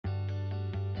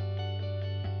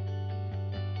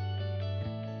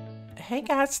Hey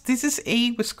guys, this is E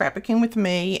with Scrapbooking with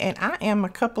Me, and I am a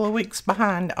couple of weeks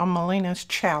behind on Melinas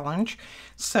Challenge,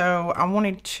 so I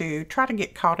wanted to try to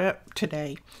get caught up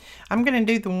today. I'm going to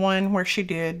do the one where she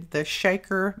did the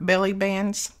shaker belly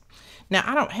bands. Now,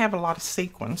 I don't have a lot of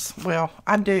sequins. Well,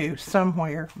 I do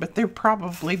somewhere, but they're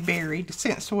probably buried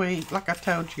since we, like I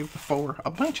told you before a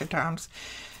bunch of times,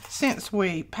 since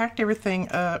we packed everything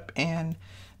up and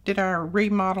did our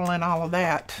remodel and all of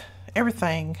that.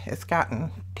 Everything has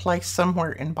gotten placed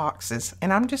somewhere in boxes,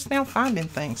 and I'm just now finding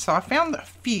things. So I found a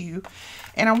few,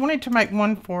 and I wanted to make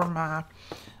one for my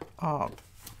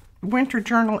winter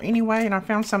journal anyway, and I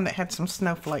found some that had some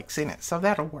snowflakes in it, so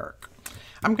that'll work.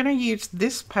 I'm going to use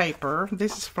this paper.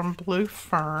 This is from Blue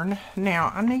Fern.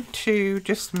 Now, I need to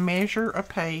just measure a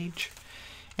page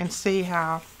and see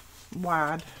how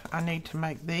wide I need to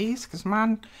make these, because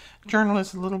my journal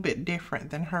is a little bit different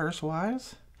than hers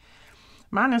was.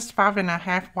 Mine is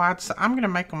 5.5 wide, so I'm going to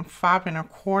make them 5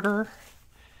 1/4.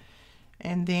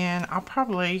 And then I'll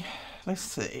probably, let's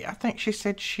see, I think she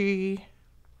said she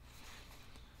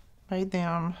made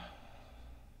them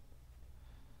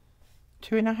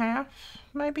 2.5,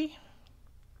 maybe.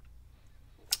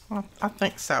 Well, I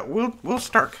think so. We'll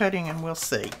start cutting and we'll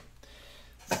see.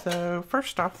 So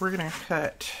first off, we're going to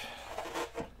cut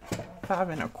 5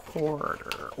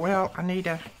 1/4. Well, I need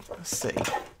a, let's see.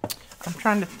 I'm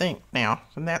trying to think now,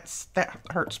 and that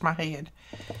hurts my head.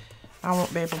 I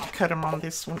won't be able to cut them on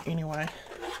this one anyway.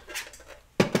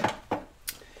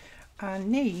 I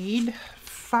need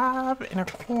 5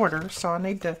 1/4, so I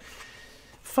need to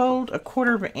fold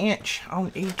 1/4 inch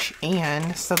on each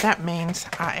end. So that means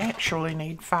I actually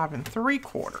need 5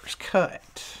 3/4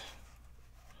 cut.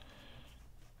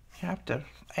 You have to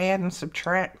add and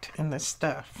subtract in this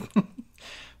stuff.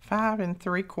 5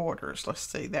 3/4. Let's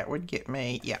see, that would get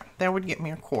me, yeah, that would get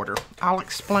me 1/4. I'll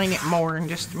explain it more in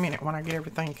just a minute when I get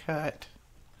everything cut.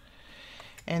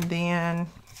 And then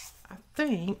I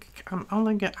think I'm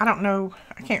only gonna, I don't know,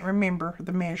 I can't remember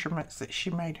the measurements that she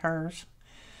made hers.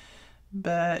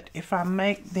 But if I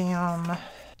make them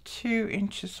 2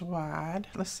 inches wide,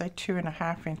 let's say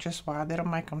 2.5 inches wide, that'll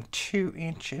make them 2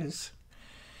 inches,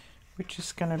 which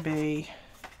is gonna be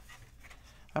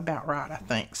about right, I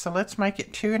think. So let's make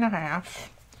it 2.5.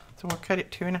 So we'll cut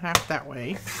it 2.5 that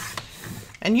way.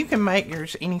 And you can make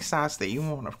yours any size that you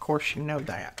want. Of course, you know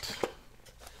that.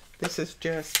 This is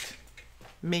just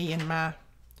me and my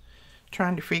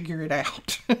trying to figure it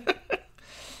out.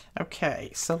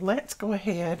 Okay, so let's go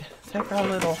ahead, take our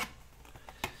little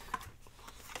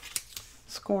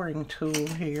scoring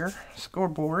tool here,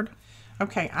 scoreboard.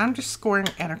 Okay, I'm just scoring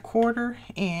at 1/4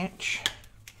 inch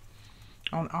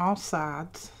on all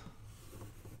sides.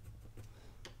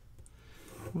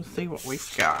 We'll see what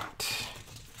we've got.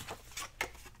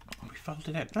 We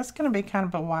folded it. That's going to be kind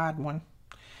of a wide one.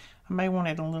 I may want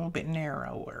it a little bit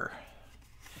narrower,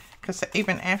 because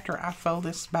even after I fold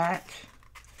this back,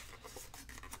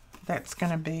 that's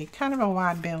going to be kind of a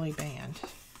wide belly band.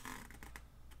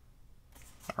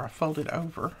 Or I fold it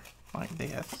over like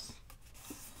this.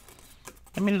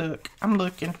 Let me look. I'm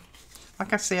looking.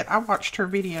 Like I said, I watched her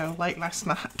video late last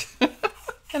night,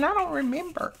 and I don't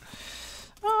remember.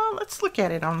 Let's look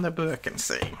at it on the book and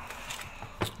see.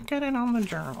 Look at it on the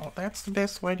journal. That's the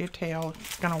best way to tell if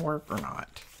it's going to work or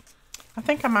not. I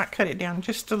think I might cut it down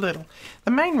just a little.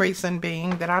 The main reason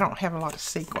being that I don't have a lot of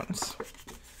sequins.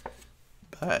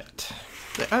 But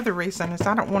the other reason is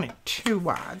I don't want it too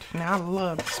wide. Now, I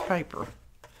love this paper.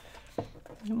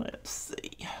 Let's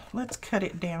see. Let's cut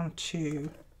it down to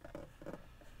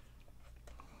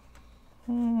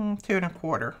 2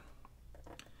 1/4.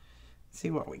 See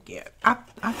what we get. I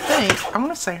think, I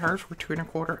want to say hers were 2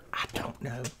 1/4. I don't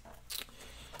know.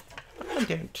 I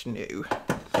don't know.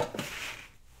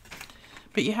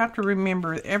 But you have to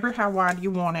remember, ever how wide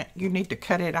you want it, you need to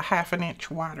cut it 1/2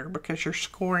 inch wider, because you're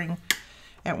scoring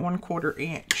at 1/4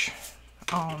 inch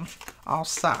on all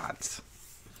sides.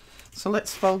 So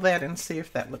let's fold that and see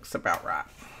if that looks about right.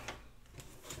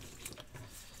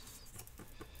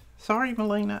 Sorry,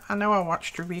 Melina. I know I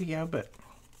watched your video, but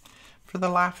for the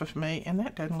life of me, and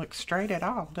that doesn't look straight at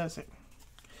all, does it?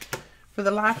 For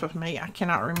the life of me, I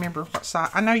cannot remember what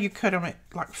size. I know you cut them at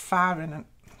like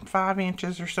 5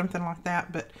 inches or something like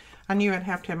that, but I knew I'd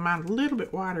have to have mine a little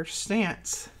bit wider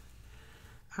since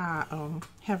I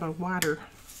have a wider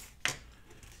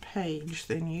page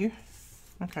than you.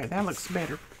 Okay, that looks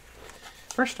better.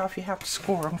 First off, you have to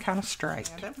score them kind of straight.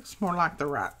 Yeah, that looks more like the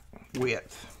right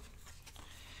width.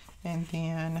 And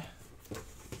then,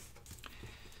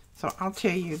 so I'll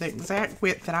tell you the exact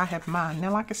width that I have mine.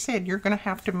 Now, like I said, you're going to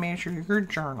have to measure your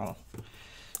journal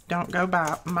don't go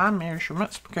by my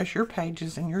measurements because your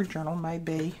pages in your journal may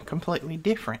be completely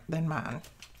different than mine.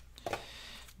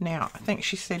 Now, I think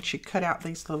she said she cut out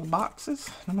these little boxes.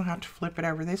 I'm going to have to flip it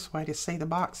over this way to see the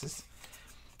boxes.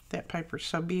 That paper's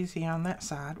so busy on that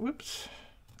side. Whoops.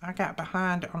 I got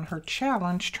behind on her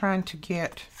challenge trying to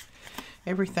get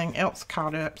everything else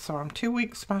caught up. So I'm 2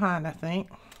 weeks behind, I think.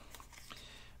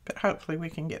 But hopefully we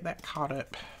can get that caught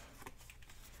up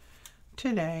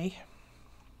today.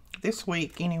 This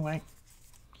week, anyway.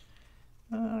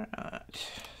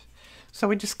 Alright. So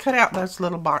we just cut out those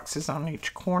little boxes on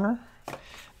each corner.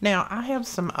 Now, I have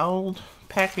some old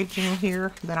packaging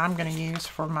here that I'm going to use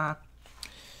for my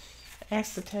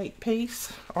acetate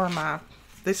piece, or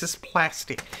this is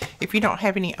plastic. If you don't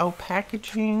have any old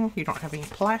packaging, you don't have any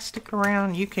plastic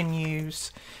around, you can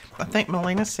use, I think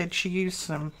Melina said she used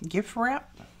some gift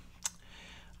wrap.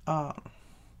 You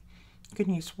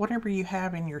can use whatever you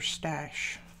have in your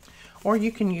stash. Or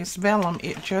you can use vellum,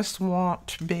 it just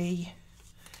won't be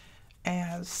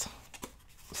as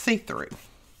see-through.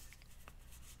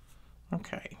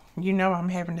 Okay, you know I'm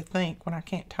having to think when I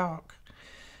can't talk.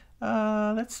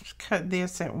 Let's cut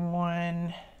this at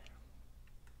 1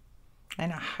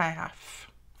 1.5.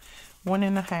 1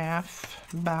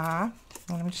 1/2 by,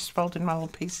 I'm just folding my little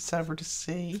pieces over to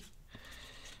see.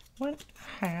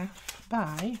 1/2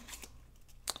 by,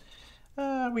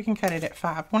 we can cut it at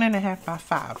 5. 1 1/2 by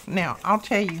 5. Now, I'll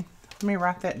tell you, let me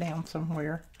write that down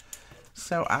somewhere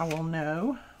so I will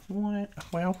know what,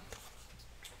 well,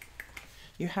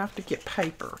 you have to get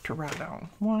paper to write on.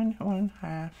 1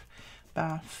 1/2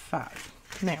 by 5.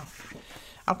 Now,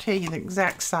 I'll tell you the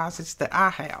exact sizes that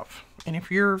I have. And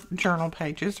if your journal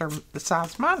pages are the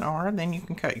size mine are, then you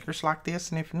can cut yours like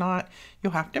this. And if not,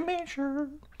 you'll have to measure.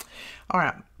 All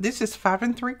right, this is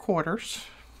 5 3/4.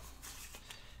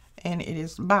 And it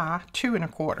is by 2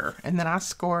 1/4. And then I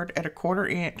scored at 1/4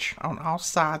 inch on all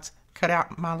sides. Cut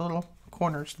out my little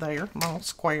corners there, my little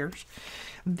squares.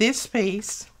 This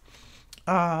piece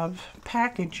of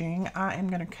packaging I am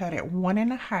going to cut at 1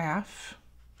 1/2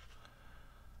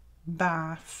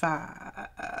 by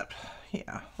 5.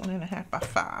 Yeah, 1 1/2 by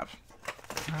 5.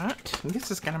 All right,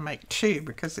 this is going to make 2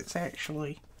 because it's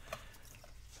actually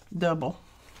double.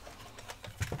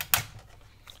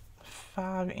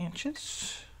 5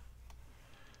 inches.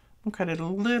 I'll cut it a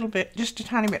little bit, just a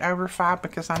tiny bit over 5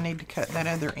 because I need to cut that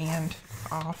other end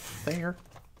off there.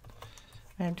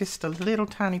 I have just a little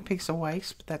tiny piece of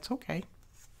waste, but that's okay.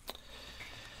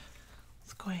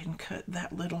 Let's go ahead and cut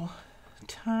that little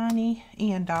tiny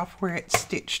end off where it's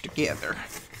stitched together.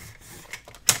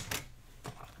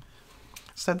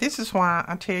 So this is why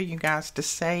I tell you guys to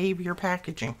save your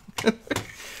packaging.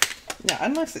 Now,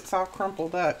 unless it's all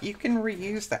crumpled up, you can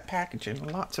reuse that packaging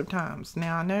lots of times.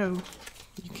 Now, I know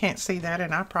you can't see that,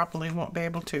 and I probably won't be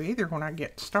able to either when I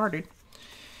get started.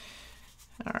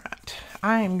 All right,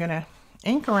 I am going to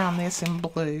ink around this in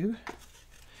blue,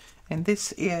 and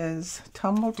this is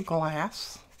tumbled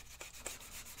glass,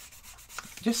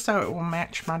 just so it will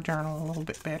match my journal a little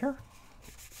bit better.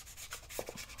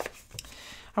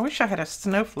 I wish I had a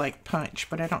snowflake punch,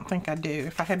 but I don't think I do.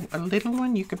 If I had a little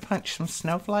one, you could punch some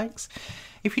snowflakes.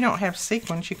 If you don't have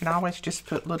sequins, you can always just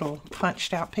put little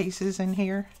punched out pieces in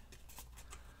here.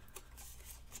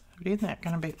 But isn't that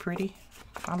going to be pretty?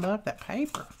 I love that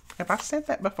paper. Have I said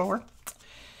that before?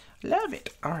 Love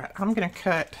it. All right, I'm going to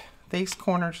cut these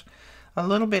corners a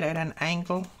little bit at an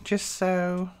angle just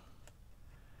so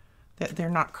that they're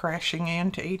not crashing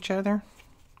into each other.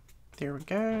 There we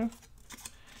go.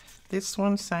 This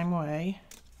one, same way.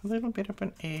 A little bit of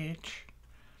an edge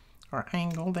or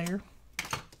angle there.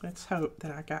 Let's hope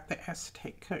that I got the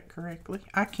acetate cut correctly.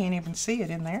 I can't even see it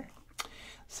in there.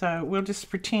 So we'll just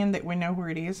pretend that we know where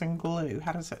it is and glue.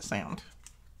 How does that sound?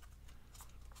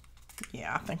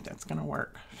 Yeah, I think that's going to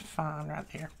work fine right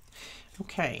there.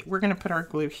 Okay, we're going to put our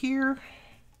glue here,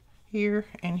 here,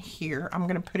 and here. I'm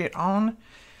going to put it on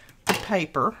the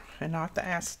paper and not the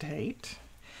acetate.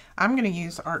 I'm going to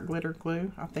use art glitter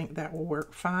glue. I think that will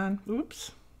work fine.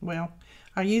 Oops. Well,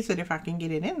 I'll use it if I can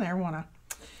get it in there, won't I?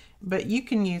 But you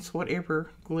can use whatever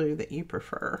glue that you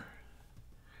prefer.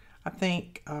 I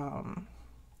think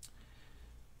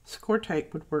score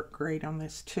tape would work great on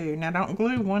this too. Now don't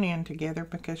glue one end together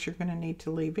because you're going to need to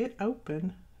leave it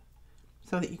open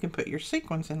so that you can put your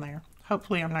sequins in there.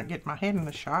 Hopefully I'm not getting my head in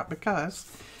the shot because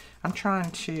I'm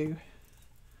trying to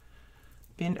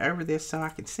bend over this so I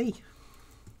can see.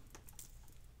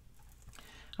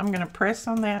 I'm going to press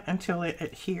on that until it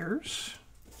adheres.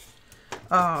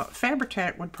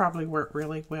 Fabri-Tac would probably work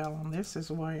really well on this as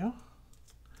well.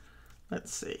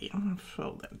 Let's see, I'm going to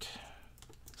fold it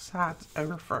sides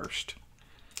over first.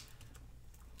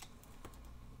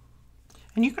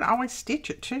 And you can always stitch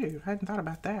it too. I hadn't thought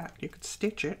about that. You could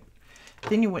stitch it.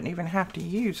 Then you wouldn't even have to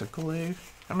use a glue.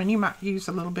 I mean, you might use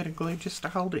a little bit of glue just to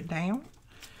hold it down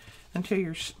until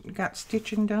you've got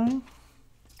stitching done.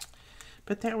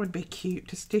 But that would be cute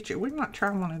to stitch it. We might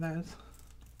try one of those.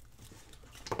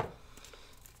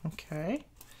 Okay.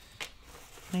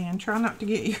 And try not to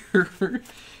get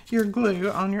your glue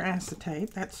on your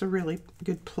acetate. That's a really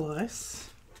good plus.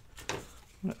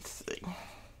 Let's see.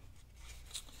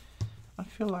 I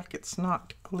feel like it's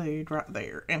not glued right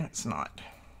there, and it's not.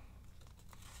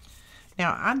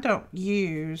 Now, I don't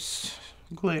use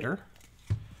glitter.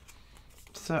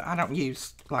 So I don't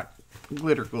use like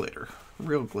glitter,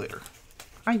 real glitter.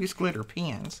 I use glitter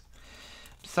pens.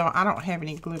 So I don't have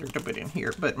any glitter to put in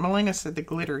here. But Melina said the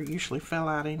glitter usually fell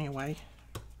out anyway.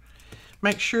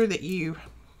 Make sure that you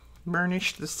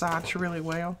burnish the sides really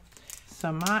well.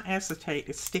 So my acetate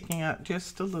is sticking up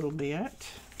just a little bit.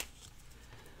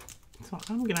 So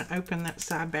I'm going to open that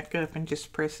side back up and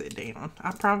just press it down.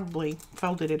 I probably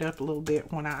folded it up a little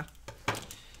bit when I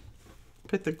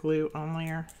put the glue on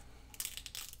there.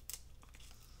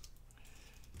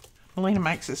 Melina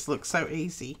makes this look so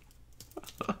easy.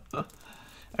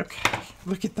 Okay,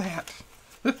 look at that.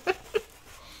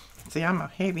 See, I'm a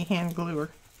heavy hand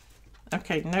gluer.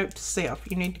 Okay, note to self,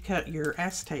 you need to cut your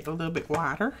acetate a little bit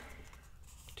wider.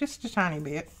 Just a tiny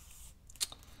bit.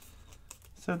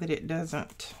 So that it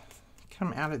doesn't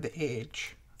come out of the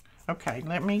edge. Okay,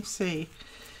 let me see.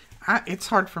 It's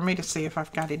hard for me to see if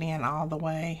I've got it in all the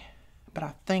way, but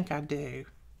I think I do.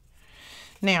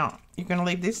 Now, you're going to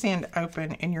leave this end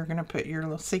open and you're going to put your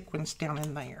little sequins down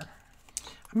in there.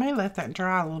 I may let that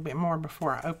dry a little bit more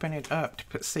before I open it up to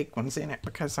put sequins in it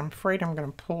because I'm afraid I'm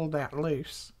going to pull that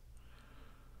loose.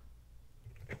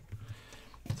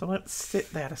 So let's set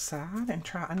that aside and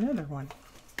try another one.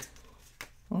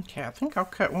 Okay, I think I'll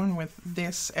cut one with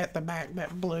this at the back,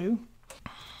 that blue.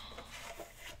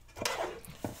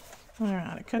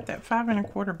 Alright, I cut that 5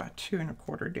 1/4 by 2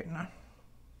 1/4, didn't I?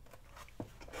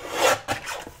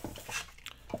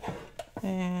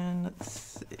 And let's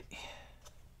see.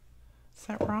 Is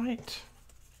that right?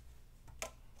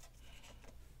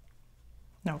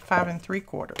 No, 5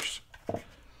 3/4.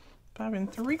 5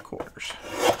 3/4.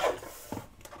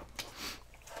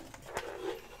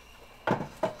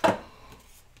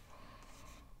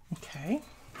 Okay.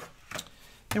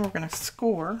 Then we're going to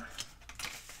score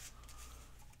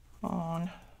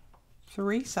on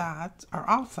 3 sides, or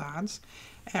all sides,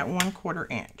 at 1/4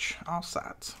 inch, all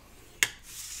sides.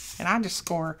 And I just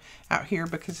score out here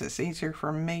because it's easier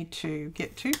for me to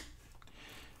get to.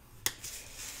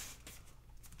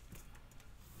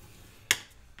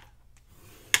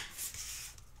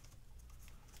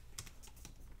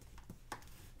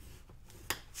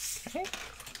 Okay.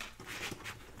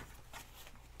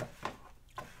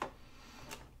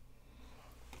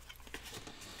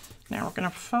 Now we're going to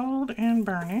fold and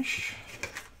burnish.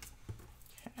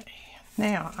 Okay.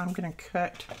 Now I'm going to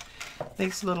cut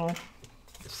these little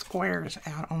squares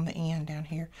out on the end down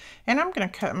here. And I'm going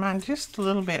to cut mine just a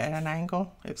little bit at an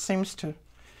angle. It seems to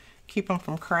keep them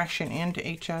from crashing into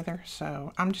each other.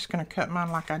 So I'm just going to cut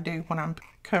mine like I do when I'm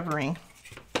covering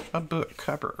a book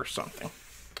cover or something.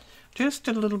 Just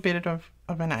a little bit of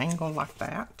an angle like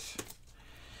that.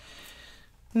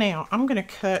 Now, I'm going to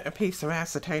cut a piece of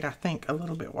acetate, I think, a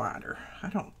little bit wider. I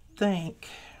don't think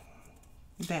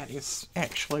that is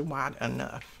actually wide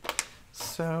enough.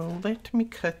 So, let me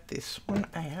cut this one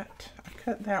at, I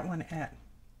cut that one at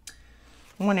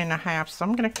 1 1/2, so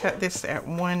I'm going to cut this at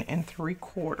 1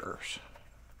 3/4.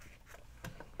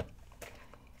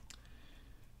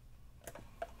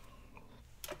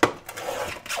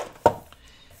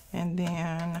 And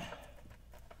then,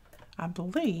 I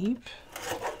believe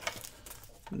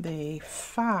the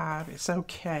 5 is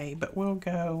okay, but we'll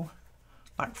go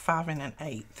like 5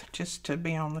 1/8 just to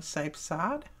be on the safe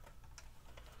side.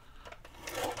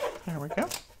 There we go.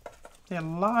 A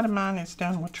lot of mine is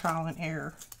done with trial and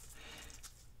error.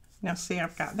 Now see,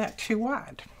 I've got that too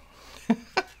wide.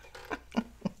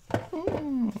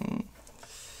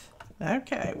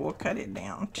 Okay, we'll cut it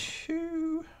down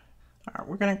to, all right,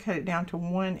 we're going to cut it down to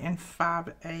 1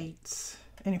 5/8.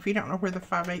 And if you don't know where the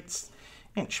 5/8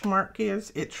 inch mark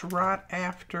is, it's right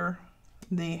after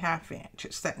the 1/2 inch.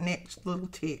 It's that next little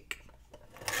tick.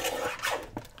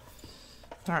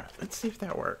 All right, let's see if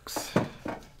that works.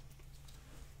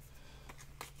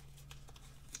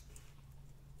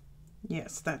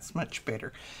 Yes, that's much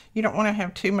better. You don't want to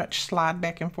have too much slide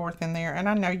back and forth in there. And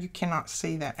I know you cannot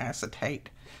see that acetate,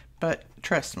 but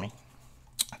trust me,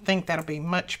 I think that'll be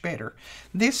much better.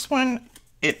 This one,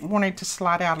 it wanted to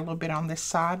slide out a little bit on this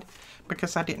side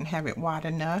because I didn't have it wide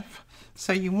enough.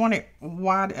 So you want it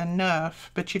wide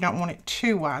enough, but you don't want it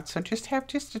too wide. So just have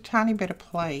just a tiny bit of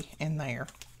play in there.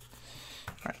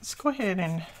 All right, let's go ahead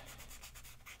and,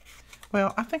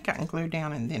 well, I think I can glue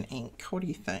down and then ink. What do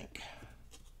you think?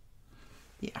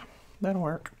 Yeah, that'll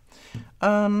work.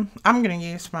 I'm going to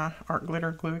use my art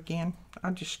glitter glue again.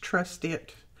 I just trust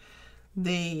it.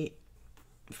 The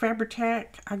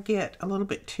Fabri-Tac, I get a little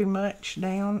bit too much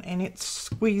down and it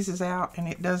squeezes out and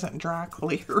it doesn't dry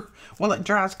clear. Well, it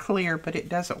dries clear, but it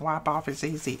doesn't wipe off as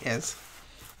easy as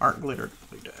art glitter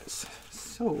glue does.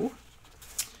 So,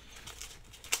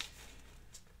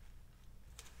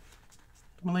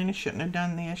 Melina shouldn't have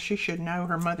done this. She should know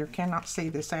her mother cannot see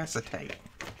this acetate.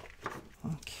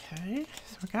 Okay,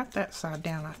 so I got that side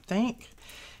down, I think.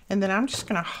 And then I'm just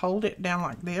going to hold it down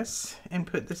like this and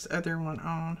put this other one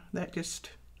on. That just,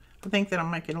 I think that'll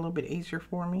make it a little bit easier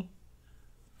for me.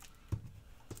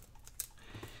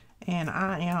 And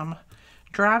I am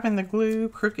driving the glue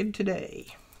crooked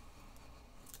today.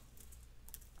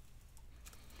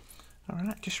 All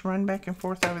right, just run back and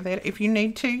forth over that. If you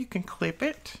need to, you can clip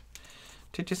it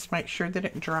to just make sure that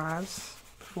it dries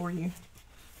before you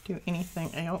do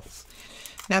anything else.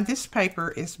 Now this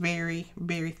paper is very,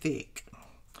 very thick.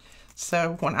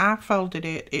 So when I folded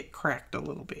it, it cracked a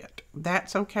little bit.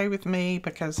 That's okay with me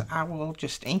because I will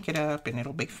just ink it up and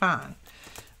it'll be fine.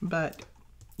 But,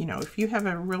 you know, if you have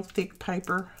a real thick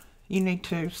paper, you need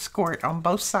to score it on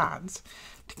both sides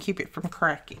to keep it from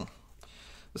cracking.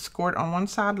 Score it on one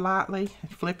side lightly,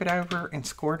 flip it over, and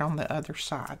score it on the other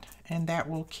side. And that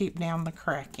will keep down the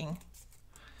cracking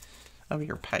of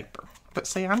your paper. But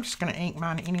see, I'm just going to ink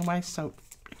mine anyway, so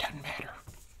it doesn't matter.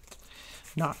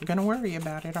 Not going to worry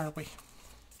about it, are we?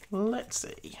 Let's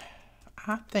see.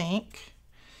 I think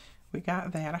we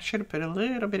got that. I should have put a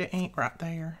little bit of ink right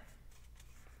there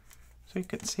so you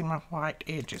could see my white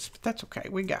edges, but that's okay.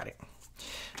 We got it.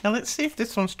 Now let's see if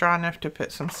this one's dry enough to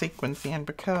put some sequins in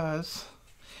because,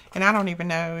 and I don't even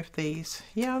know if these,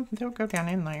 yeah, they'll go down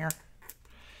in there.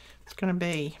 It's going to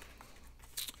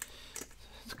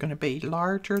be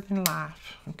larger than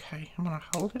life. Okay, I'm going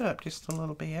to hold it up just a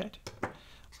little bit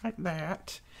like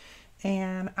that.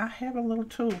 And I have a little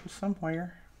tool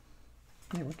somewhere.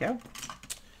 There we go.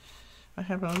 I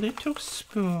have a little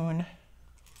spoon.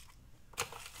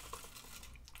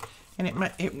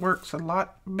 And it works a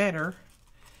lot better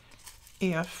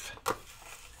if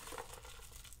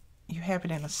you have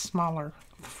it in a smaller,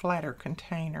 flatter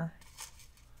container.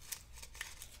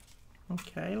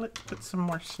 Okay, let's put some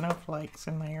more snowflakes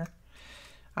in there.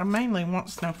 I mainly want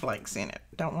snowflakes in it.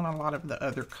 Don't want a lot of the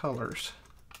other colors.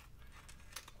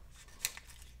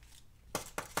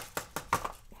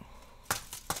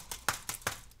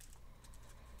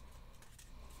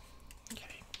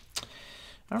 Okay.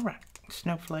 All right,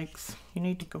 snowflakes. You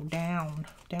need to go down,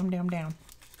 down, down, down.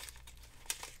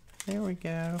 There we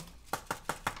go.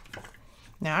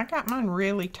 Now I got mine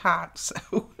really tight,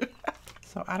 so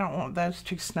so I don't want those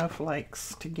two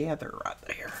snowflakes together right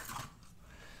there.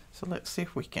 So let's see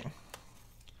if we can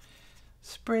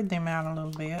spread them out a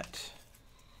little bit.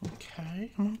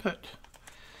 Okay, I'm gonna put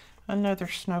another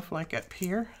snowflake up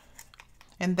here.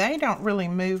 And they don't really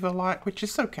move a lot, which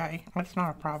is okay. That's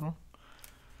not a problem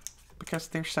because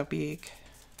they're so big.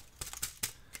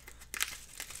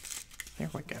 There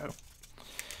we go.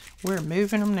 We're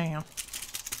moving them now.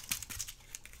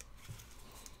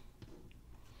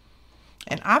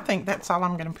 And I think that's all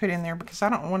I'm going to put in there because I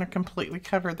don't want to completely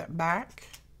cover that back.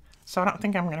 So I don't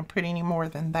think I'm going to put any more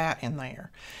than that in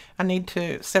there. I need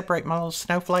to separate my little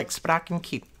snowflakes, but I can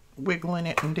keep wiggling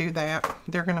it and do that.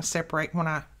 They're going to separate when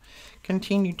I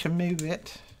continue to move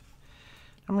it.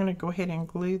 I'm going to go ahead and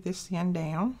glue this end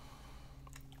down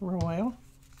real well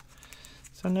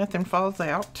so nothing falls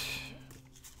out.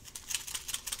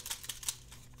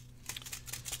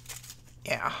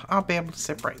 Yeah, I'll be able to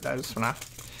separate those when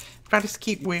if I just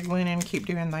keep wiggling and keep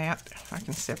doing that, I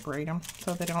can separate them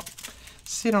so they don't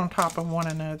sit on top of one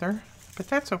another. But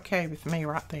that's okay with me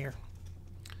right there.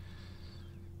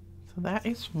 So that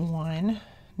is one.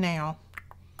 Now,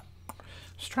 I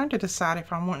was trying to decide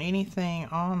if I want anything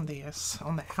on this,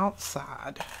 on the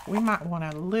outside. We might want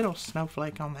a little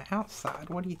snowflake on the outside.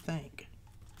 What do you think?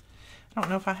 I don't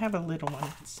know if I have a little one.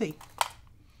 Let's see.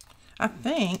 I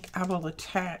think I will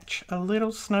attach a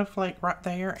little snowflake right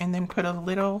there and then put a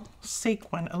little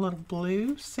sequin, a little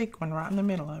blue sequin right in the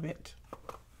middle of it.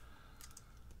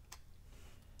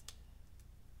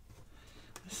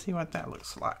 Let's see what that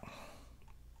looks like.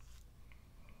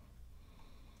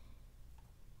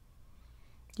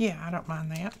 Yeah, I don't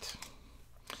mind that.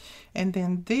 And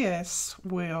then this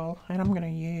will, and I'm going to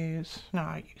use, no,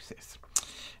 I use this.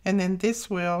 And then this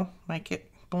will make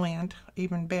it blend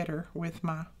even better with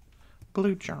my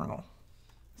blue journal.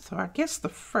 So I guess the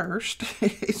first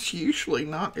is usually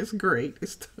not as great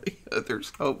as the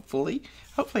others, hopefully.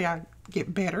 Hopefully I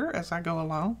get better as I go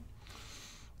along.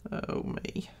 Oh,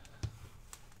 me.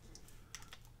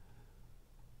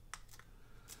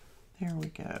 There we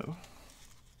go.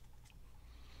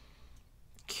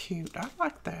 Cute. I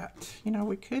like that. You know,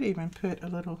 we could even put a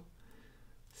little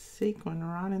sequin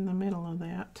right in the middle of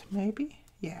that, maybe.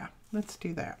 Yeah, let's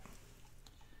do that.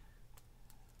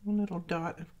 A little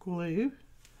dot of glue.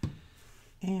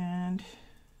 And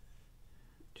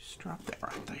just drop that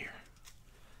right there.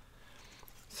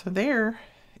 So there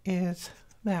is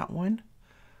that one.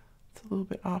 It's a little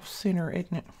bit off center,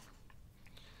 isn't it?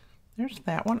 There's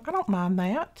that one. I don't mind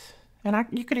that. And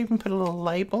you could even put a little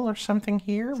label or something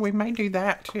here. We may do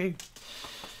that too.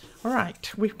 All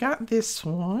right, we've got this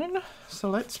one. So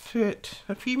let's put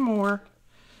a few more.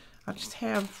 I just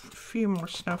have a few more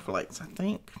snowflakes, I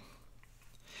think.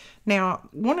 Now,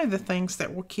 one of the things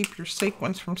that will keep your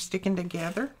sequins from sticking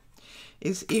together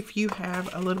is if you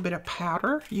have a little bit of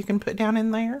powder you can put down in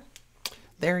there.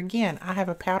 There again, I have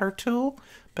a powder tool,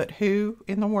 but who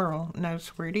in the world knows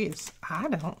where it is? I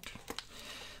don't.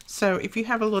 So if you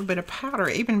have a little bit of powder,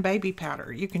 even baby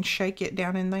powder, you can shake it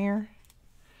down in there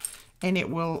and it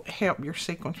will help your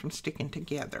sequins from sticking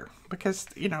together because,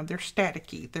 you know, they're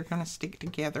staticky. They're going to stick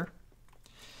together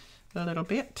a little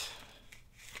bit.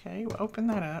 Okay, we'll open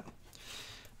that up.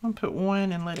 I'm going to put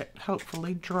one and let it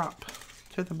hopefully drop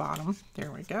to the bottom.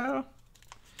 There we go.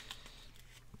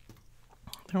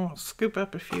 Then we'll scoop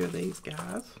up a few of these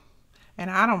guys. And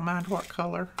I don't mind what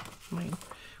color. I mean,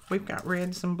 we've got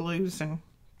reds and blues and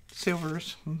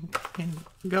silvers and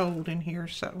gold in here,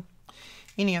 so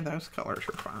any of those colors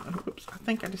are fine. Whoops, I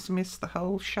think I just missed the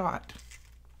whole shot.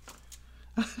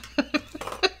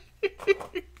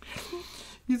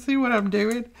 You see what I'm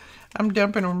doing? I'm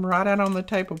dumping them right out on the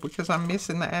table because I'm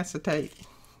missing the acetate.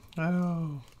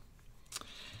 Oh,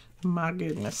 my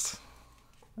goodness.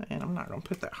 And I'm not going to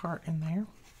put that heart in there.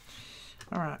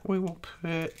 All right, we will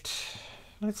put,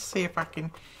 let's see if I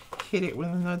can hit it with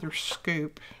another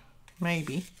scoop,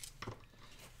 maybe.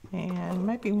 And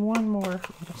maybe one more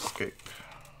little scoop.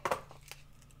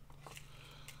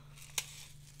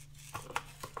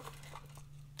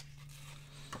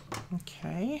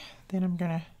 Okay, then I'm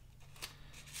going to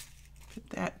put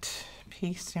that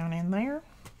piece down in there.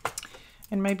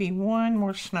 And maybe one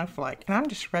more snowflake. And I'm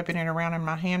just rubbing it around in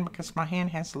my hand because my hand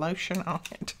has lotion on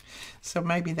it. So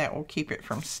maybe that will keep it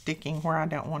from sticking where I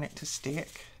don't want it to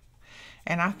stick.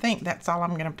 And I think that's all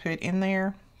I'm going to put in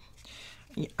there.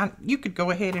 You could go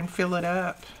ahead and fill it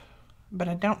up, but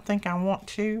I don't think I want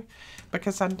to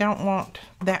because I don't want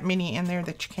that many in there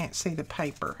that you can't see the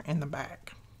paper in the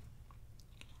back.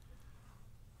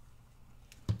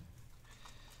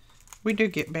 We do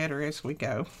get better as we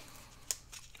go,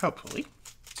 hopefully.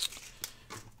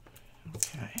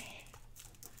 Okay.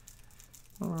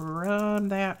 Rub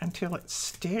that until it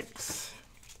sticks.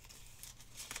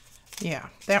 Yeah,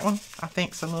 that one I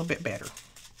think is a little bit better.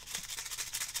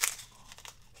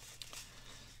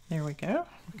 There we go.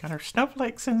 We've got our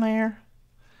snowflakes in there.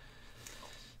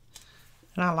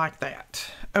 And I like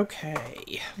that.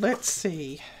 Okay, let's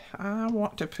see. I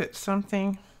want to put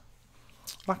something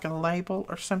like a label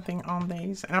or something on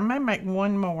these. And I may make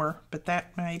one more, but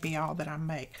that may be all that I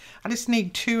make. I just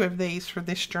need 2 of these for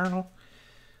this journal.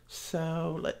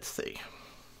 So let's see.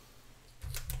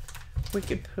 We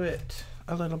could put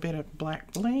a little bit of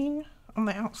black bling on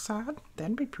the outside.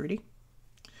 That'd be pretty.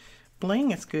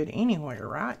 Bling is good anywhere,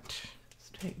 right?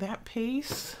 Let's take that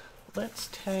piece. Let's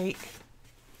take,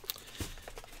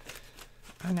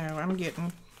 I know I'm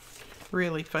getting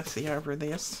really fussy over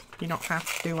this. You don't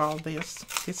have to do all this.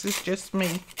 This is just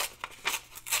me.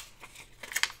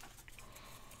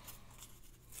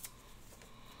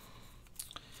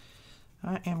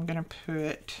 I am going to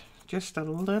put just a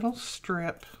little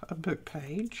strip of book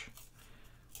page.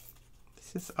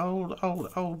 This is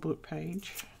old book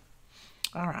page.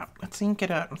 All right, let's ink it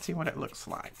up and see what it looks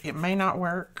like. It may not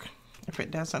work. If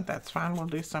it doesn't, that's fine. We'll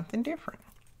do something different.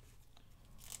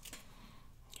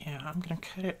 Yeah, I'm going to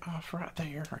cut it off right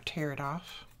there, or tear it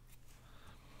off.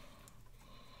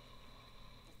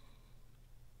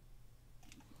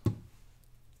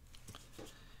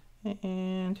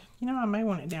 And, you know, I may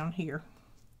want it down here.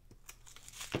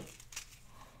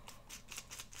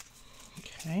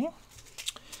 Okay.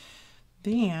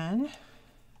 Then,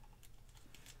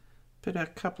 put a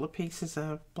couple of pieces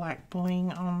of black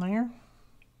bling on there.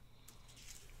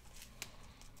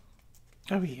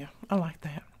 Oh yeah, I like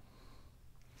that.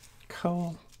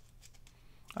 cool.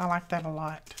 I like that a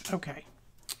lot. Okay.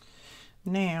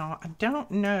 Now, I don't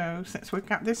know, since we've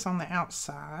got this on the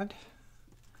outside,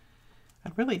 I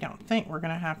really don't think we're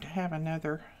going to have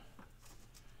another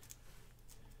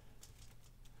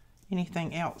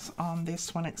anything else on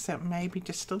this one except maybe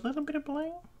just a little bit of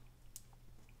bling.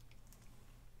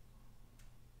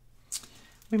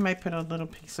 We may put a little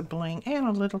piece of bling and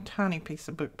a little tiny piece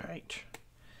of book page.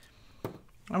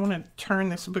 I want to turn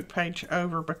this book page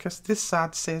over because this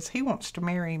side says he wants to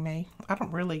marry me. I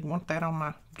don't really want that on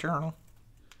my journal.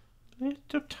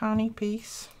 Little tiny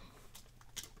piece.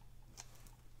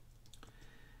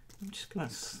 I'm just going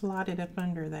to slide it up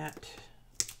under that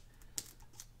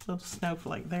little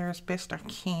snowflake there as best I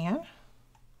can.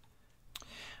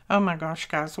 Oh my gosh,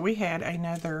 guys, we had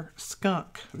another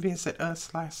skunk visit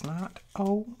us last night.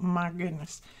 Oh my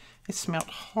goodness. It smelled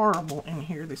horrible in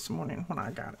here this morning when I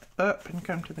got up and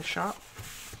come to the shop.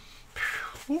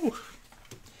 Whew.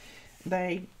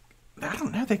 I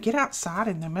don't know, they get outside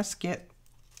and they must get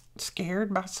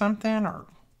scared by something, or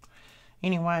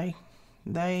anyway,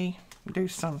 they do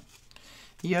some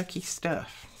yucky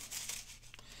stuff.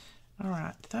 All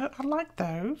right, I like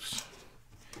those.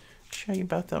 Show you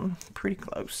both of them pretty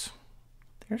close.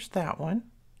 There's that one,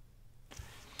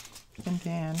 and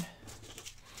then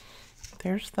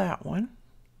there's that one.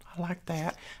 I like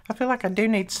that. I feel like I do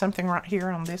need something right here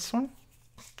on this one.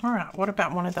 All right, what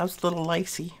about one of those little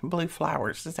lacy blue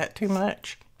flowers? Is that too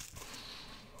much?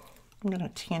 I'm going to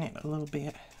tint it a little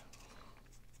bit.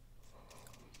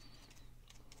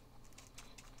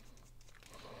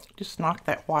 Just knock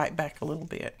that white back a little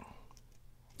bit.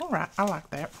 All right, I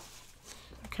like that.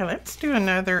 Okay, let's do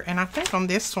another, and I think on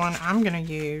this one I'm going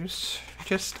to use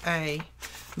just a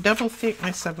double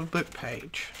thickness of a book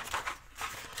page.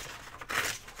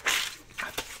 I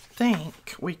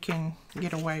think we can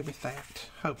get away with that,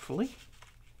 hopefully.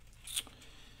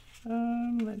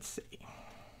 Let's see.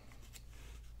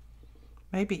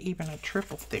 Maybe even a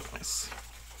triple thickness.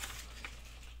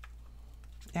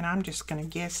 And I'm just going to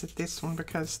guess at this one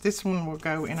because this one will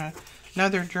go in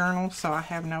another journal, so I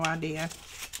have no idea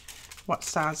what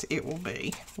size it will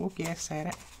be. We'll guess at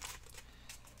it.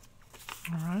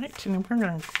 Alright, and then we're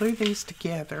going to glue these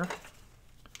together.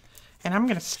 And I'm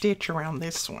going to stitch around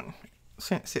this one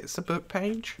since it's a book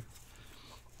page.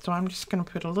 So I'm just going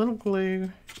to put a little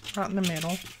glue right in the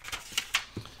middle.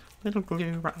 Little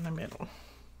glue right in the middle.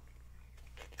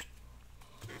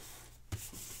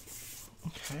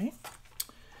 Okay.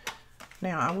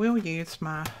 Now I will use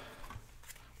my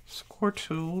score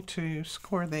tool to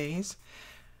score these.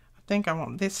 I think I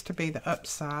want this to be the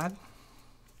upside.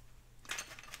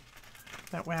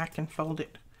 That way I can fold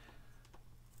it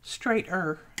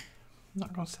straighter. I'm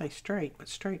not going to say straight, but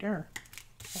straighter.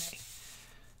 Okay.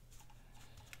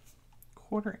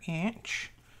 1/4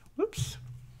 inch. Whoops.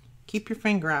 Keep your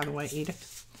finger out of the way,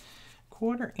 Edith.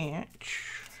 1/4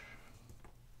 inch.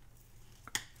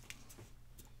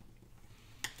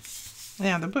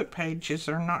 Now the book pages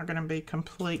are not going to be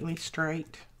completely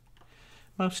straight.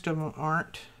 Most of them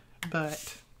aren't,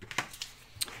 but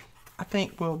I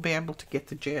think we'll be able to get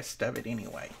the gist of it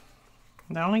anyway.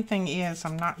 The only thing is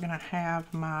I'm not going to have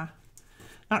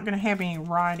any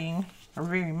writing, or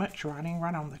very much writing,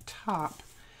 right on the top,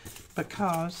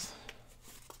 because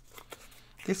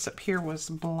this up here was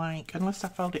blank, unless I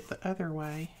fold it the other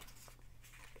way.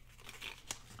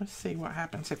 Let's see what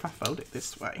happens if I fold it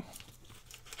this way.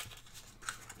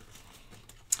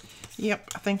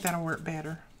 Yep, I think that'll work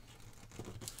better.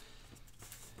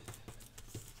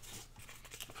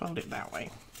 Fold it that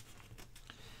way.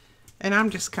 And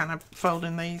I'm just kind of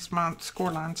folding these. My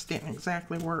score lines didn't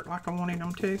exactly work like I wanted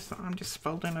them to, so I'm just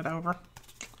folding it over.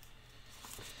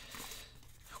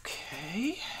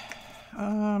 Okay.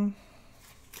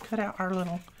 Cut out our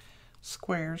little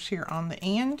squares here on the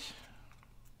end.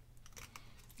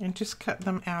 And just cut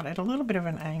them out at a little bit of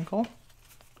an angle,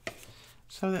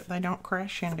 so that they don't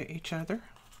crash into each other.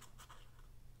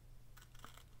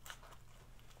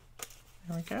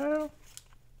 There we go.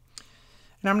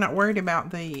 And I'm not worried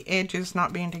about the edges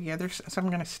not being together, so I'm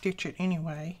going to stitch it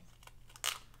anyway.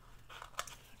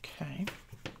 Okay.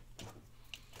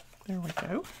 There we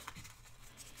go.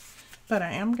 But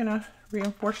I am going to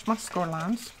reinforce my score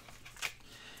lines.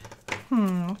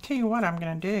 I'll tell you what I'm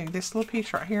going to do. This little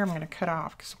piece right here I'm going to cut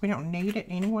off because we don't need it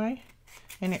anyway.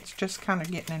 And it's just kind of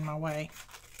getting in my way.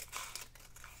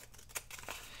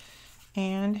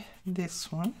 And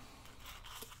this one.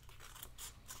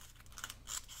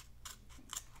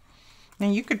 Now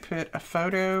you could put a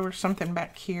photo or something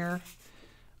back here.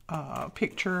 A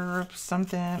picture of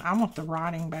something. I want the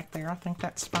writing back there. I think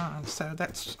that's fine. So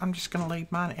I'm just going to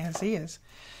leave mine as is.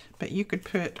 but you could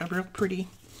put a real pretty,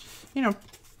 you know,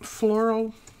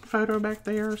 floral photo back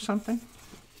there or something.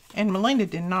 And Melina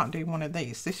did not do one of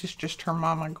these. This is just her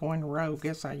mama going rogue,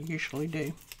 as I usually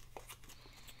do.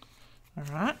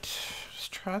 Alright, let's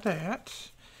try that.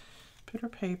 Put our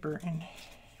paper in,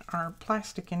 our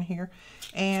plastic in here.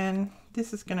 And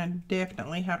this is going to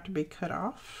definitely have to be cut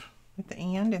off at the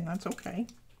end, and that's okay.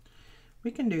 We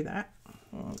can do that.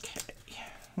 Okay,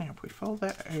 now if we fold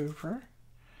that over.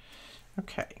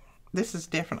 Okay, this is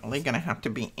definitely going to have to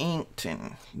be inked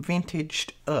and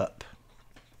vintaged up.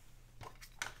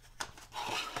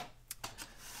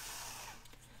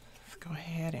 Let's go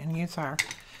ahead and use our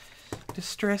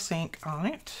distress ink on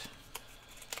it.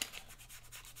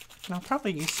 And I'll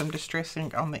probably use some distress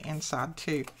ink on the inside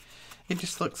too. It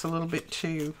just looks a little bit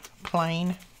too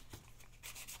plain,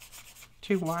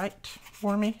 too white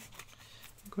for me.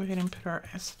 Go ahead and put our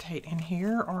acetate in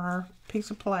here, or our piece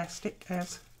of plastic,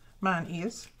 as mine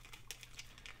is.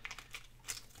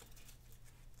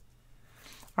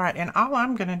 Alright, and all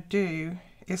I'm going to do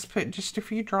is put just a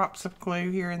few drops of glue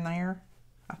here and there,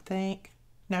 I think.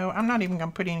 No, I'm not even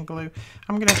going to put any glue.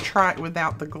 I'm going to try it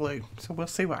without the glue, so we'll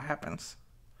see what happens.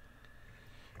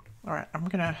 Alright, I'm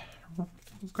going to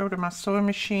go to my sewing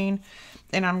machine,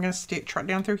 and I'm going to stitch right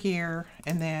down through here,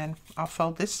 and then I'll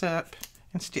fold this up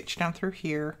and stitch down through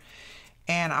here,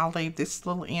 and I'll leave this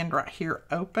little end right here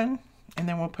open, and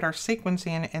then we'll put our sequins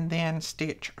in and then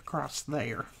stitch across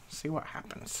there. See what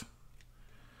happens.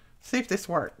 See if this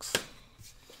works.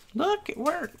 Look, it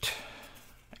worked.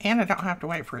 And I don't have to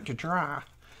wait for it to dry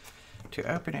to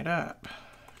open it up,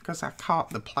 because I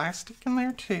caught the plastic in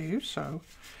there too, so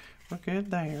we're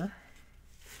good there.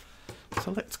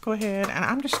 So let's go ahead, and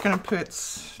I'm just going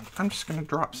to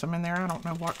drop some in there. I don't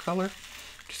know what color.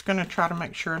 Just going to try to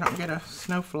make sure I don't get a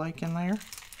snowflake in there,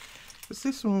 because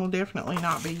this one will definitely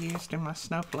not be used in my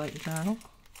snowflake journal.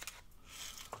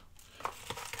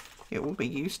 It will be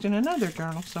used in another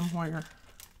journal somewhere.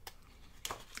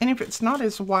 And if it's not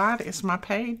as wide as my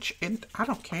page, I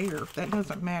don't care. That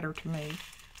doesn't matter to me.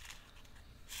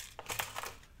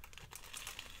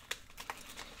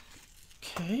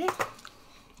 Okay,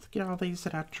 let's get all these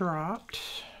that I dropped.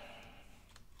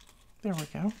 There we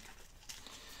go.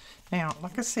 Now,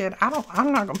 like I said,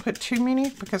 I'm not going to put too many,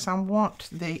 because I want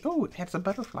the, oh, it has a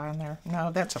butterfly in there.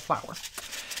 No, that's a flower.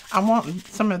 I want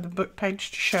some of the book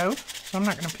page to show, so I'm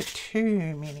not going to put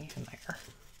too many in there.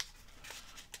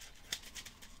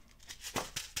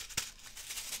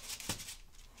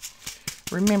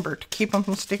 Remember to keep them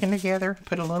from sticking together.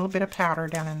 Put a little bit of powder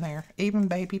down in there, even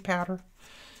baby powder.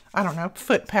 I don't know,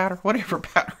 foot powder, whatever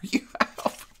powder you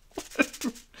have.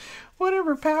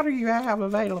 Whatever powder you have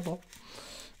available.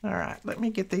 Alright, let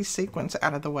me get these sequins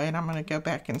out of the way, and I'm going to go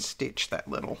back and stitch that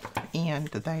little end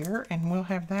there, and we'll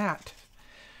have that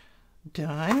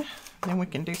done. Then we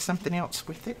can do something else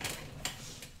with it.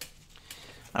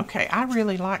 Okay, I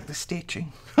really like the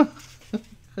stitching.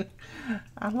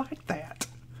 I like that.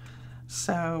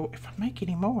 So if I make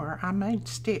any more, I may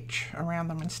stitch around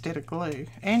them instead of glue.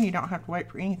 And you don't have to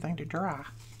wait for anything to dry.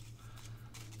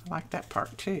 I like that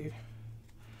part too.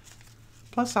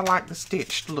 Plus I like the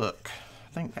stitched look.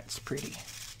 I think that's pretty.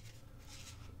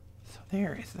 So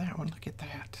there is that one. Look at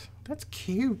that. That's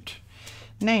cute.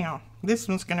 Now, this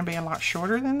one's going to be a lot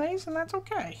shorter than these, and that's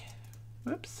okay.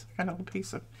 Oops, got a little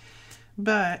piece of...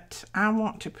 But I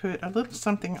want to put a little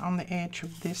something on the edge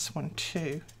of this one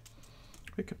too.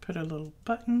 We could put a little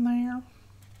button there.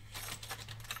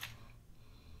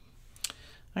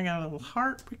 I got a little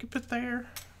heart we could put there.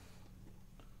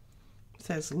 It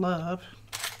says love.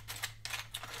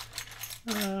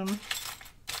 I'm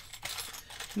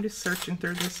just searching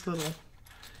through this little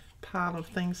pile of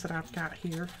things that I've got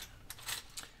here.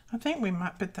 I think we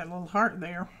might put that little heart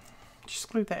there. Just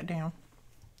glue that down.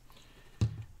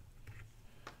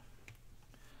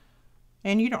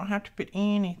 And you don't have to put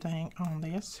anything on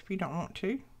this if you don't want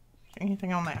to.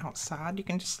 Anything on the outside, you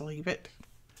can just leave it.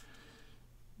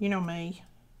 You know me.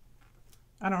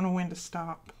 I don't know when to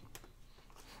stop.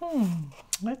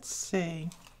 Let's see.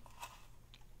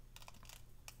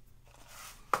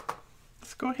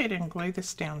 Let's go ahead and glue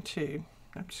this down too.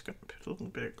 I'm just going to put a little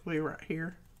bit of glue right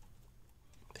here.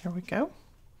 There we go.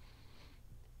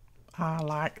 I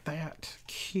like that.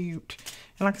 Cute.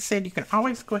 And like I said, you can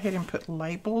always go ahead and put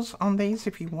labels on these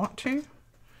if you want to.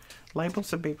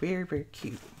 Labels would be very, very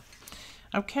cute.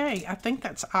 Okay, I think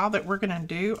that's all that we're going to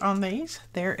do on these.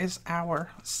 There is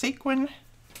our sequin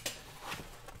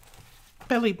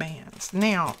belly bands.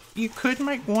 Now, you could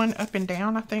make one up and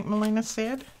down, I think Melina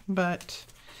said, but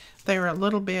they're a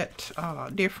little bit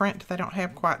different. They don't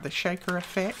have quite the shaker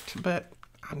effect, but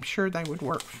I'm sure they would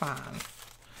work fine.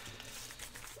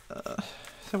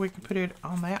 So we can put it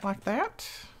on that like that.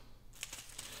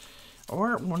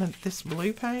 Or one of this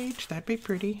blue page. That'd be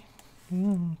pretty.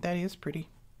 That is pretty.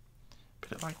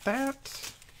 Put it like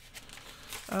that.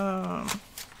 Come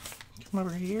over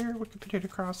here. We can put it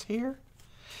across here.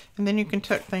 And then you can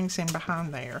tuck things in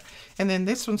behind there. And then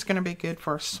this one's going to be good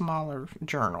for a smaller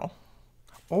journal.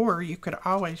 Or you could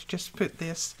always just put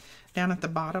this down at the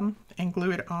bottom and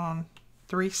glue it on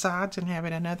 3 sides and have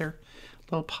it another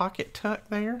little pocket tuck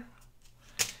there.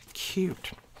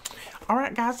 Cute.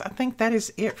 Alright guys, I think that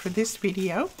is it for this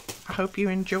video. I hope you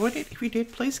enjoyed it. If you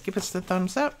did, please give us the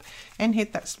thumbs up and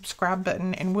hit that subscribe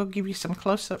button, and we'll give you some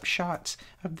close-up shots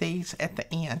of these at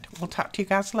the end. We'll talk to you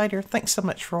guys later. Thanks so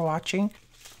much for watching.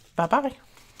 Bye-bye.